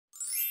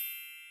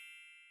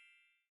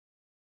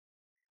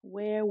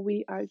where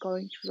we are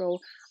going to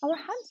roll our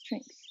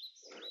hamstrings.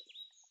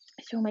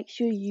 So make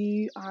sure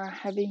you are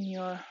having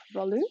your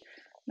roller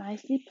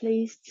nicely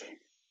placed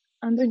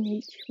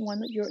underneath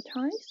one of your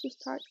thighs to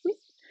start with.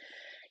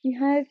 You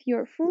have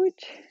your foot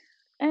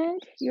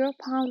and your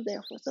palms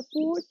there for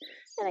support.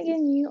 And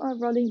again, you are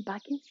rolling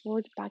back and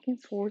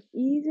forth,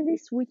 easily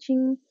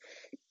switching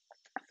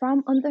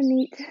from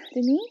underneath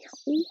the knee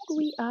all the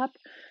way up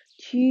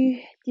to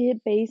the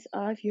base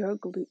of your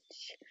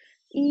glutes.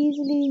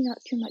 Easily, not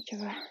too much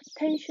of a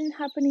tension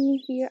happening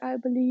here, I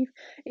believe.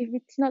 If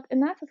it's not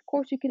enough, of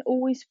course, you can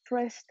always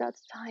press that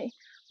thigh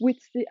with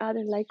the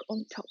other leg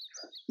on top.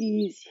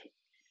 Easy.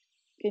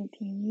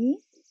 Continue,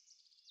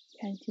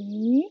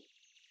 continue,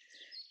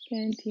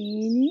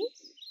 continue.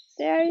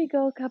 There you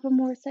go, a couple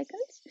more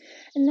seconds.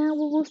 And now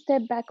we will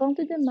step back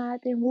onto the mat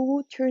and we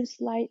will turn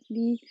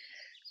slightly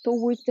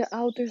towards the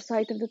outer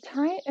side of the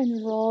thigh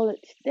and roll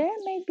it. There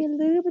may be a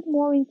little bit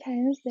more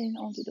intense than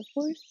onto the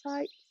first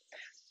side.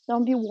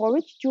 Don't be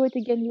worried, do it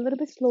again a little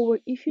bit slower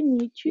if you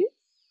need to.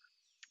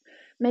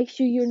 Make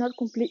sure you're not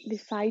completely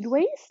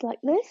sideways like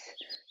this.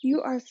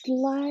 You are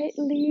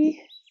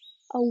slightly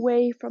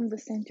away from the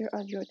center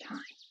of your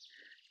thigh.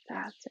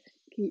 That's it.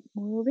 Keep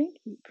moving,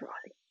 keep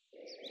rolling.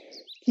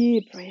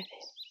 Keep breathing.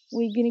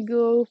 We're gonna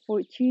go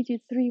for 2 to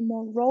 3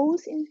 more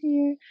rolls in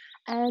here,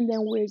 and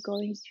then we're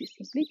going to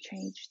simply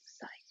change the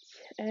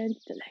side and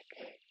the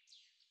leg.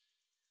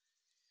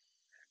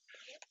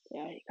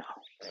 There you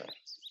go.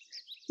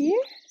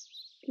 Here,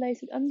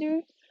 place it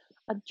under,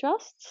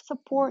 adjust,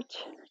 support,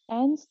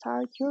 and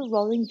start your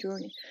rolling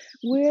journey.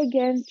 We're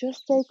again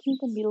just taking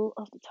the middle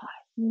of the thigh,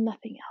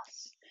 nothing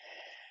else.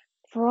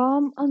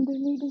 From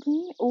underneath the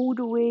knee all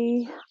the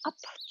way up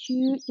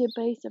to the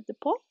base of the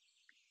paw.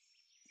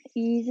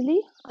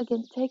 Easily,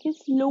 again, take it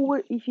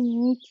slower if you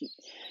need to.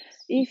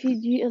 If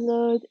you do a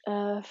lot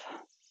of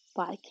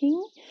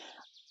biking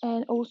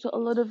and also a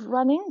lot of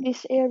running,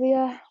 this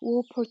area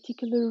will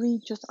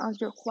particularly just as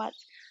your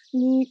quads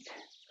need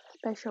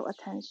special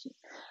attention.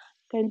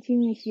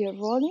 Continue here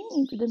rolling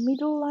into the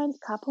middle line,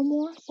 couple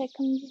more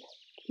seconds.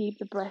 Keep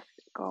the breath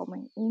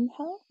going.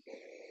 Inhale.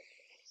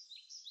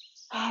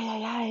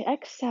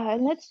 Exhale.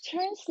 And let's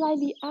turn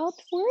slightly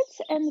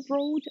outwards and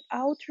roll the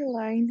outer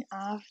line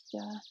of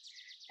the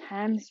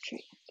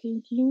hamstring.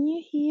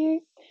 Continue here.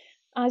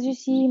 As you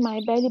see,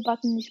 my belly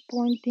button is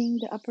pointing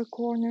the upper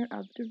corner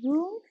of the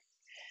room,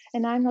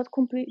 and I'm not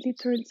completely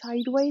turned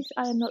sideways.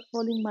 I am not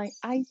rolling my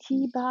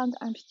IT band.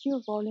 I'm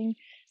still rolling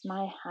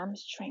my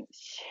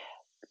hamstrings.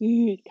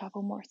 Good.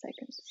 Couple more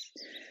seconds.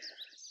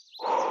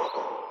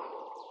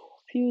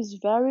 Feels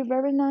very,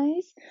 very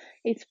nice.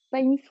 It's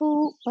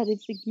painful, but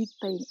it's a good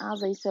pain.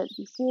 As I said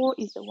before,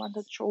 it's the one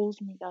that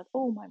shows me that,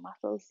 oh, my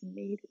muscles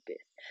made it.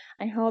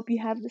 I hope you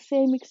have the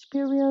same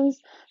experience.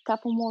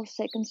 Couple more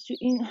seconds to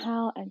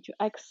inhale and to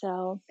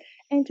exhale,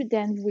 and to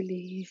then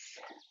release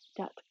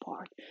that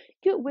part.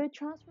 Good. We're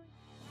transferring.